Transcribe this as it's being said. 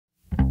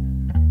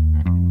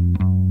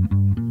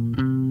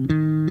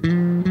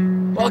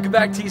Welcome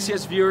back,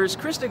 TCS viewers.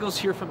 Chris Niccolls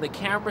here from the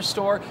camera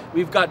store.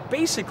 We've got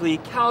basically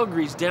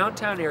Calgary's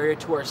downtown area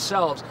to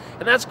ourselves,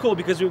 and that's cool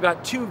because we've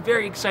got two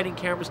very exciting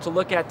cameras to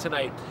look at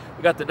tonight.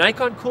 We've got the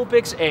Nikon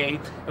Coolpix A,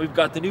 and we've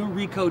got the new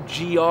Ricoh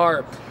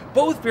GR.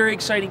 Both very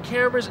exciting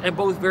cameras and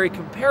both very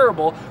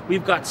comparable.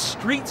 We've got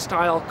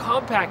street-style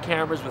compact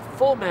cameras with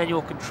full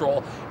manual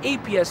control,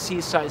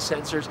 APS-C size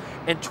sensors,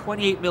 and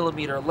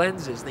 28mm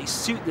lenses. They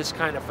suit this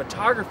kind of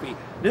photography.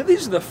 Now,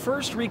 these are the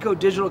first Ricoh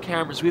digital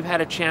cameras we've had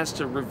a chance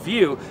to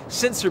review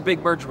since their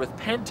big merger with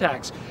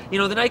Pentax. You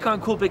know, the Nikon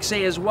Coolpix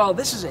A as well,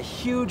 this is a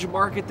huge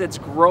market that's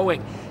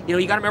growing. You know,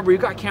 you gotta remember,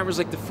 you've got cameras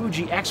like the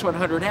Fuji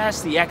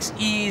X100S, the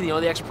XE, you know,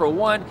 the X Pro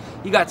 1,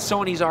 you got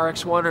Sony's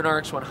RX1 and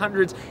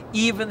RX100s,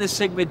 even the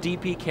Sigma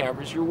DP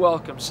cameras. You're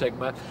welcome,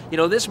 Sigma. You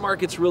know, this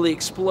market's really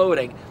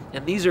exploding,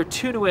 and these are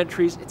two new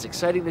entries. It's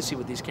exciting to see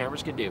what these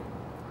cameras can do.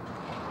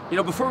 You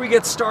know, before we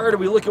get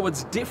started, we look at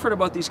what's different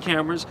about these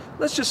cameras.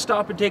 Let's just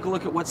stop and take a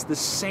look at what's the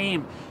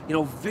same. You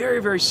know,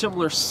 very, very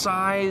similar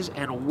size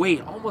and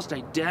weight, almost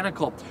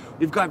identical.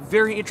 We've got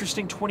very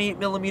interesting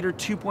 28mm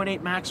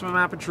 2.8 maximum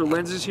aperture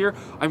lenses here.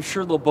 I'm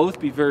sure they'll both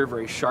be very,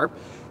 very sharp.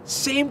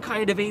 Same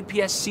kind of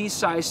APS-C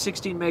size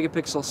 16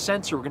 megapixel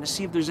sensor. We're going to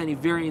see if there's any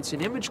variance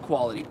in image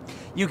quality.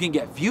 You can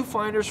get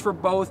viewfinders for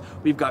both.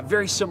 We've got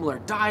very similar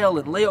dial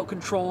and layout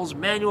controls,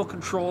 manual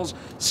controls.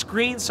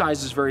 Screen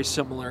size is very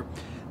similar.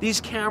 These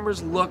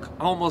cameras look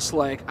almost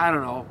like, I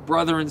don't know,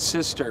 brother and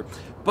sister.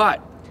 But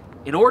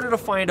in order to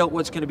find out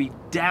what's going to be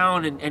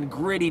down and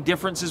gritty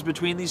differences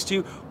between these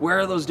two, where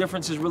are those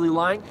differences really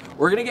lying,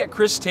 we're going to get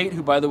Chris Tait,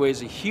 who by the way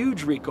is a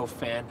huge Ricoh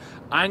fan.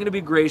 I'm going to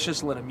be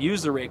gracious and let him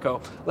use the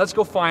Ricoh. Let's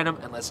go find him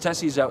and let's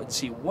test these out and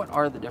see what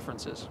are the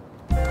differences.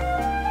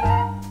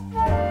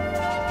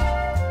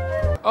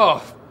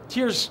 Oh,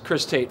 here's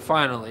Chris Tait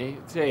finally.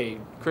 Hey,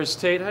 Chris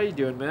Tait, how you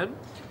doing, man?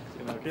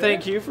 Okay.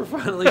 Thank you for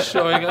finally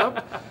showing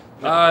up.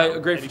 A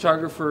great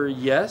photographer,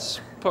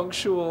 yes.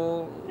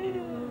 Punctual.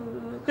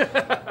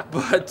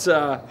 But,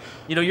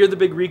 you know, you're the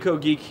big Ricoh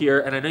geek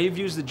here, and I know you've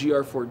used the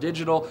GR4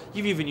 digital.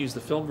 You've even used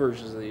the film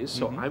versions of these,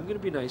 so I'm going to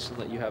be nice and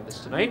let you have this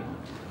tonight.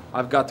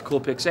 I've got the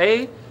Coolpix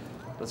A.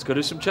 Let's go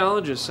do some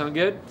challenges. Sound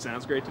good?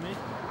 Sounds great to me.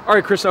 All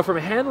right, Chris, now from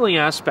a handling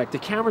aspect, the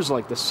cameras are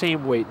like the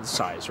same weight and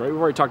size, right? We've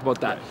already talked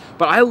about that. Right.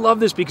 But I love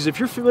this because if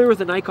you're familiar with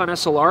the Nikon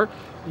SLR,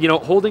 you know,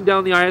 holding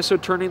down the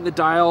ISO, turning the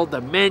dial,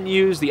 the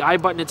menus, the I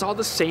button, it's all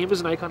the same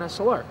as Nikon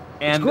SLR.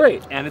 It's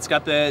great. And it's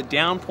got the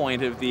down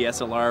point of the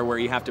SLR where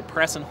you have to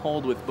press and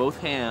hold with both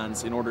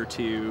hands in order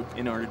to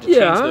change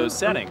those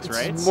settings,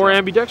 right? It's more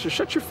ambidextrous.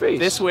 Shut your face.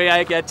 This way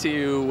I get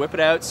to whip it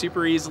out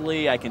super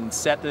easily. I can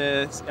set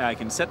the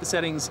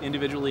settings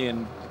individually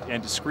and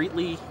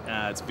discreetly.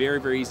 It's very,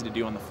 very easy to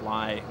do on the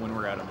fly when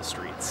we're out on the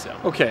streets. So.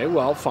 Okay,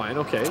 well, fine,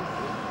 okay.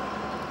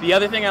 The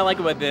other thing I like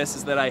about this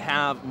is that I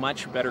have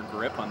much better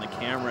grip on the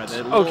camera.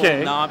 The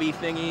little knobby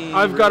thingy.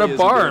 I've got a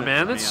bar,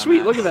 man. That's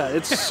sweet. Look at that.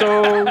 It's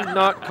so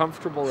not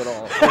comfortable at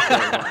all.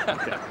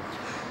 Okay.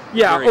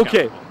 Yeah,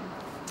 okay.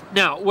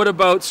 Now, what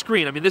about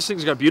screen? I mean, this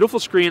thing's got a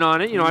beautiful screen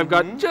on it. You know, I've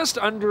got just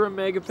under a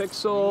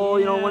megapixel,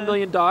 you know, 1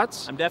 million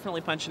dots. I'm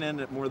definitely punching in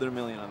at more than 1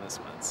 million on this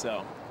one,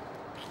 so.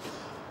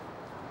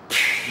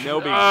 No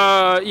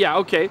big. Yeah,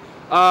 okay.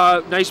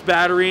 Nice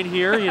battery in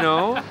here, you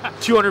know.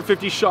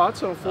 250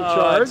 shots on full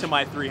charge. To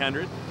my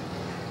 300.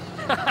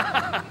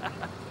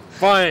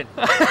 Fine.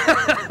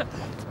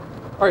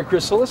 All right,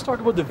 Chris, so let's talk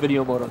about the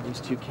video mode on these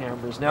two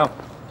cameras. Now,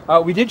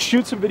 we did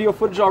shoot some video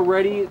footage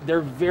already.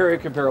 They're very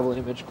comparable in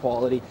image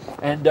quality.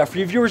 And for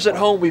you viewers at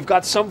home, we've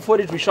got some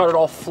footage. We shot it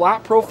all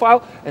flat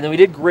profile, and then we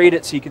did grade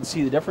it so you can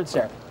see the difference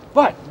there.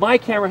 But my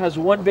camera has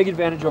one big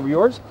advantage over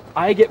yours.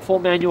 I get full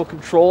manual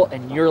control,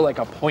 and you're like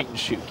a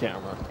point-and-shoot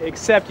camera.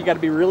 Except you got to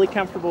be really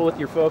comfortable with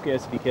your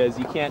focus because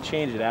you can't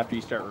change it after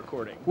you start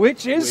recording.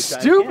 Which is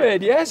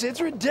stupid. Yes, it's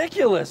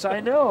ridiculous.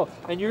 I know.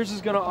 And yours is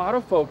going to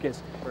autofocus.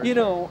 You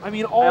know, I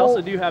mean, I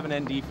also do have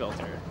an ND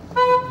filter.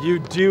 You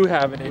do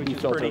have an ND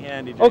filter. Which is pretty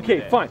handy.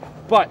 Okay, fine.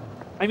 But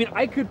I mean,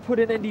 I could put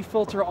an ND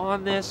filter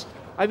on this.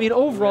 I mean,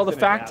 overall, the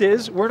fact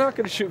is, we're not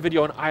going to shoot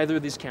video on either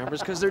of these cameras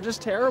because they're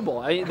just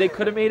terrible. They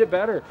could have made it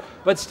better.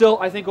 But still,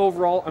 I think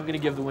overall, I'm going to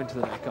give the win to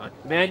the Nikon.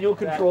 Manual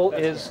control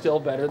is still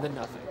better than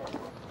nothing.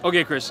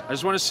 Okay, Chris, I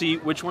just want to see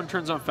which one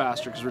turns on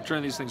faster because we're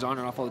turning these things on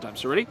and off all the time.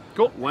 So ready?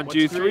 Cool. 1,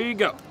 2, 3,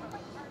 go.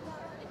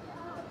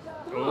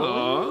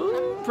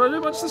 Oh, pretty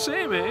much the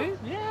same, eh?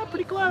 Yeah,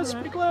 pretty close,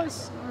 pretty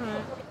close. All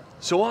right.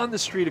 So on the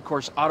street, of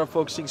course,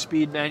 autofocusing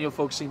speed, manual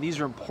focusing, these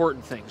are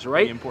important things, right?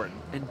 Really important.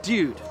 And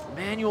dude,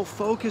 manual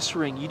focus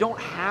ring, you don't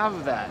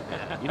have that,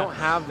 man. You don't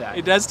have that.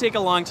 It does take a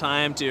long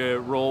time to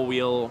roll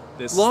wheel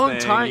this thing.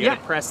 You gotta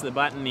press the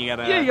button, you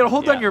gotta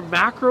hold down your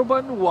macro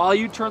button while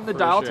you turn the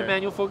dial to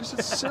manual focus.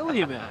 It's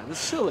silly, man. It's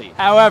silly.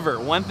 However,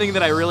 one thing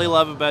that I really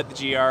love about the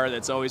GR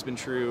that's always been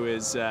true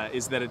is that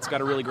it's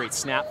got a really great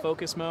snap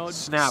focus mode.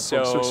 Snap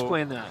focus, so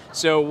explain that.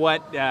 So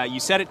what, you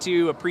set it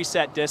to a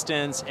preset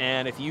distance,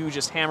 and if you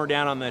just hammer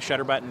down on the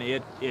shutter button,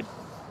 it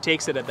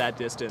takes it at that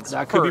distance.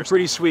 That could be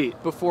pretty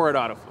sweet. Before it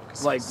autofocuses.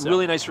 hyperfocus. Like So-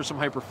 really nice for some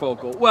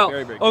hyperfocal. Well,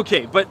 Very, very good.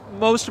 okay, but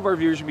most of our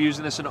viewers will be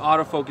using this in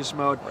autofocus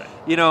mode. Right.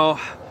 You know,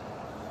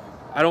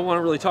 I don't want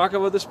to really talk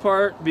about this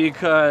part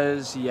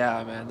because,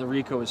 yeah, man, the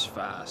Ricoh is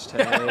fast.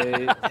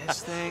 Hey,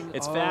 this thing,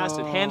 It's fast.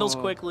 It handles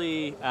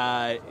quickly.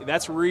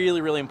 That's really,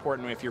 really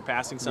important if you're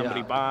passing somebody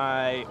Yeah.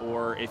 by,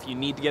 or if you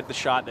need to get the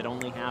shot that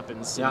only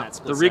happens in Yeah, that the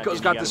split second, Ricoh's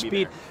you got gotta the be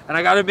speed, there. and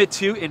I gotta admit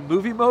too, in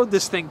movie mode,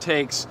 this thing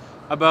takes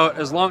about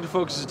as long to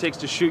focus as it takes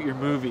to shoot your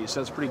movies.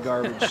 That's pretty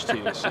garbage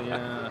too. So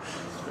yeah,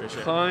 For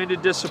sure. kind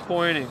of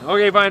disappointing.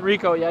 Okay, fine,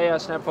 Ricoh. Yeah,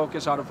 snap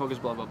focus,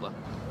 autofocus, blah blah blah.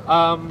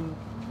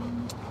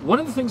 One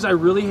of the things I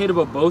really hate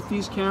about both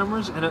these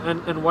cameras,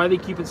 and why they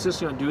keep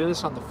insisting on doing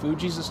this on the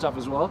Fujis and stuff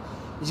as well,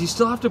 is you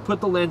still have to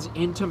put the lens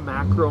into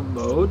macro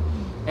mode.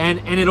 And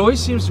it always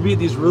seems to be at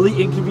these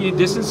really inconvenient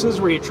distances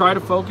where you try to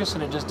focus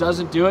and it just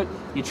doesn't do it.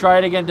 You try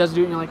it again, doesn't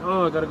do it, and you're like,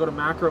 oh, I gotta go to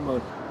macro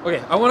mode.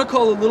 Okay, I want to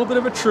call a little bit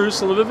of a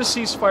truce, a little bit of a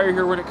ceasefire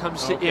here when it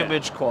comes to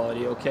image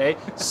quality, okay?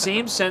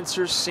 Same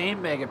sensors,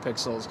 same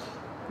megapixels.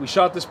 We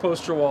shot this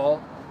poster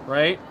wall,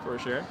 right? For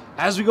sure.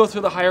 As we go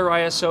through the higher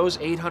ISOs,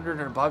 800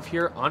 and above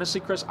here,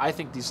 honestly, Chris, I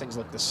think these things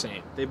look the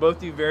same. They both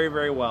do very,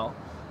 very well.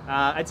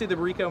 I'd say the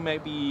Ricoh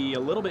might be a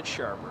little bit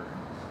sharper.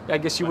 I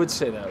guess you would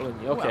say that,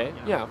 wouldn't you? Okay,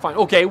 Well, yeah, fine.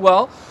 Okay,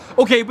 well,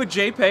 okay, but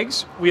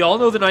JPEGs, we all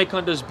know the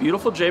Nikon does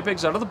beautiful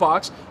JPEGs out of the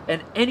box,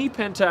 and any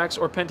Pentax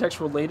or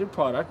Pentax-related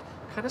product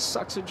kind of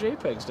sucks at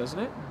JPEGs, doesn't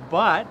it?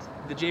 But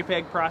the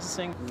JPEG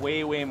processing,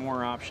 way, way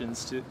more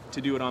options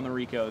to do it on the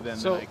Ricoh than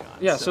the Nikon.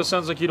 Yeah, so it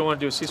sounds like you don't want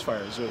to do a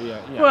ceasefire. So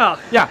yeah. Well,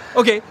 yeah,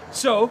 okay,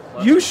 so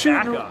you shoot,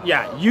 back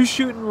off. you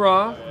shoot in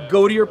RAW,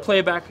 go to your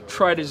playback,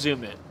 try to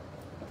zoom in.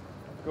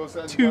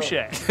 touche.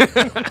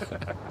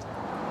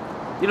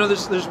 You know,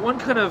 there's one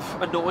kind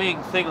of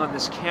annoying thing on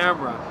this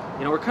camera.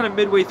 You know, we're kind of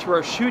midway through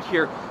our shoot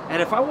here,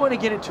 and if I want to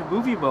get into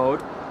movie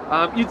mode,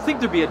 you'd think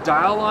there'd be a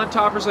dial on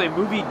top or something, a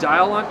movie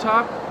dial on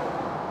top.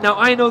 Now,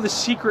 I know the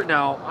secret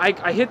now.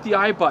 I hit the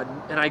I button,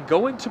 and I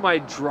go into my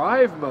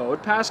drive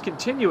mode, past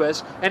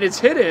continuous, and it's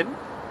hidden,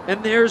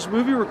 and there's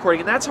movie recording,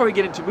 and that's how I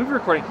get into movie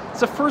recording. It's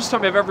the first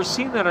time I've ever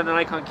seen that on an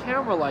Nikon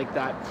camera like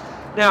that.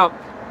 Now,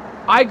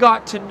 I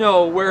got to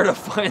know where to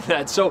find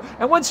that. So,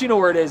 and once you know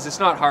where it is,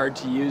 it's not hard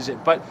to use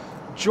it. But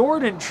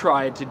Jordan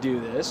tried to do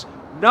this,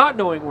 not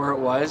knowing where it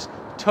was,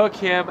 took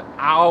him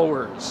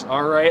hours,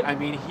 all right? I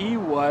mean, he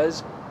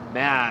was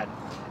mad.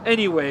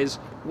 Anyways,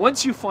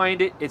 once you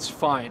find it, it's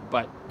fine,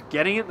 but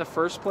getting it in the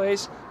first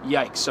place,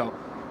 yikes. So,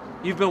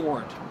 you've been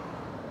warned.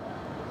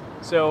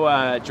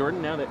 So,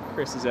 Jordan, now that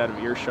Chris is out of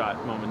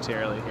earshot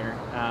momentarily here,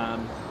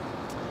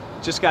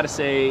 just got to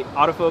say,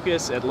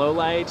 autofocus at low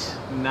light,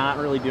 not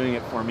really doing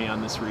it for me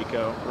on this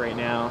Ricoh right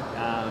now.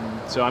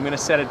 So I'm going to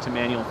set it to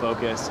manual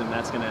focus, and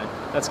that's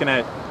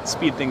gonna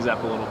speed things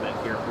up a little bit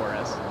here for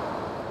us.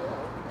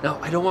 Now,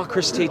 I don't want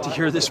Chris Tait to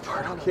hear this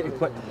part, okay,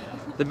 but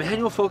the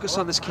manual focus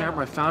on this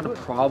camera, I found a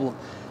problem.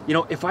 You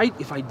know, if I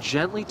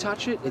gently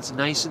touch it, it's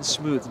nice and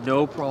smooth,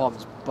 no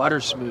problems, butter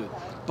smooth.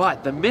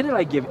 But the minute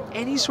I give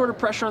any sort of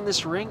pressure on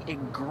this ring,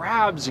 it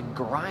grabs and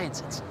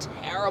grinds. It's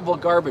terrible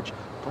garbage.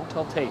 Don't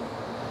tell Tait.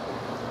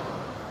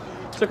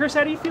 So Chris,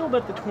 how do you feel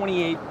about the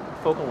 28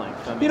 focal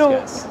length on these You know,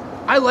 guys?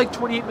 I like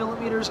 28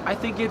 millimeters. I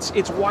think it's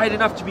wide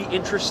enough to be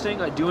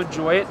interesting. I do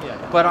enjoy it, Yeah.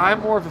 but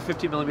I'm more of a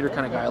 50 millimeter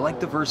kind of guy. I like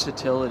the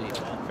versatility.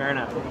 Fair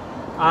enough.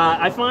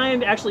 I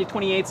find actually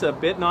 28's a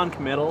bit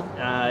non-committal.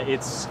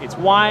 It's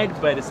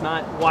wide, but it's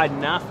not wide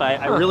enough.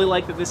 I really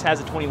like that this has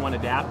a 21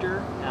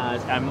 adapter.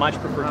 I much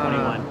prefer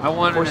 21. I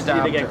want an Forces you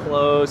to adapter. get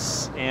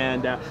close,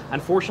 and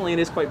unfortunately, it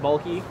is quite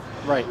bulky.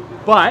 Right.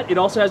 But it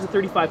also has a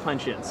 35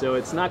 punch-in, so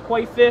it's not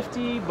quite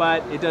 50,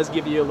 but it does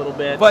give you a little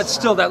bit. But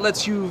still, that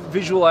lets you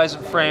visualize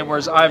and frame,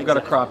 whereas I've got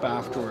to crop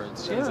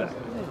afterwards. Yeah. Exactly.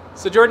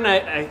 So Jordan,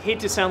 I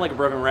hate to sound like a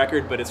broken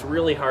record, but it's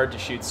really hard to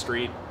shoot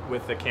street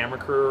with the camera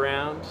crew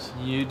around.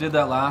 You did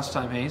that last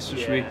time, hey? So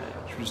should we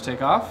just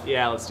take off?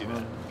 Yeah, let's do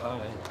that.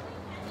 Bye.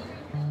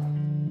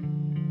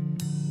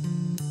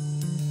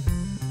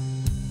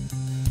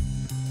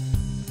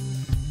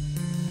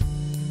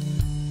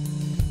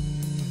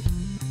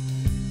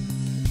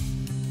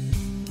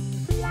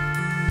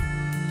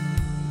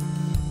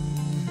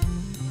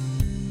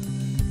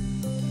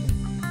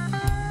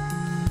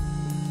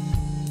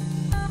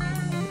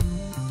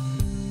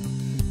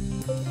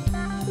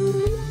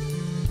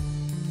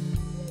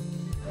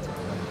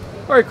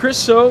 All right, Chris,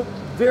 so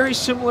very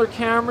similar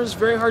cameras,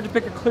 very hard to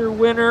pick a clear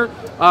winner.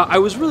 I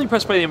was really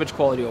impressed by the image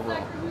quality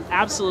overall.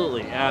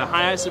 Absolutely.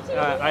 High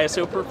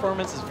ISO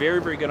performance is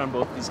very, very good on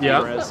both these Yeah.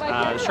 cameras.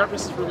 The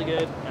sharpness is really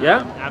good.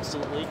 Yeah.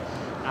 Absolutely.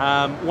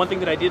 One thing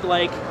that I did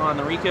like on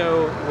the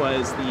Ricoh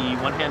was the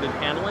one-handed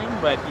handling,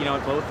 but you know,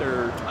 both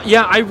are...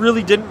 Yeah, I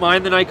really didn't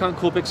mind the Nikon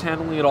Coolpix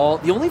handling at all.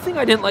 The only thing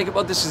I didn't like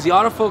about this is the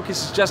autofocus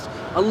is just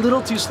a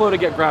little too slow to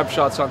get grab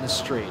shots on the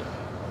street.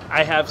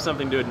 I have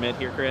something to admit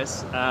here,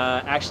 Chris.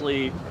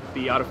 Actually,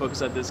 the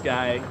autofocus of this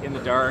guy in the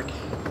dark,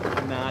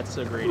 not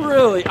so great.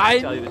 Really? I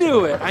tell you the knew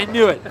truth. it. I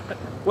knew it.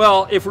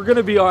 Well, if we're going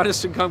to be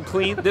honest and come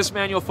clean, this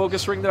manual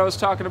focus ring that I was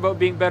talking about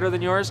being better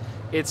than yours,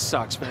 it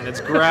sucks, man. It's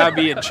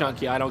grabby and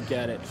chunky. I don't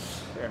get it.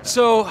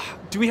 So,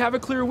 do we have a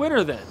clear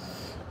winner then?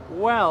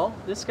 Well,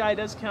 this guy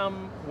does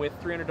come with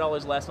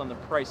 $300 less on the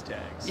price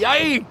tags.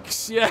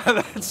 Yikes! Yeah,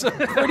 that's a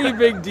pretty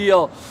big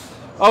deal.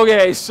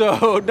 Okay,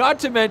 so not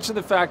to mention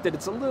the fact that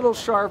it's a little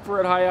sharper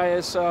at high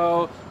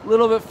ISO, a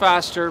little bit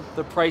faster,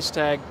 the price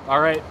tag. All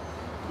right,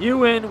 you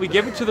win. We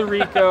give it to the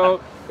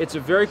Ricoh. It's a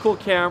very cool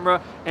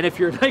camera, and if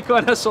you're a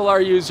Nikon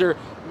SLR user,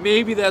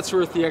 maybe that's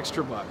worth the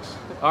extra bucks.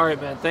 All right,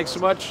 man. Thanks so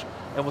much,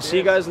 and we'll see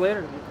you guys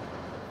later.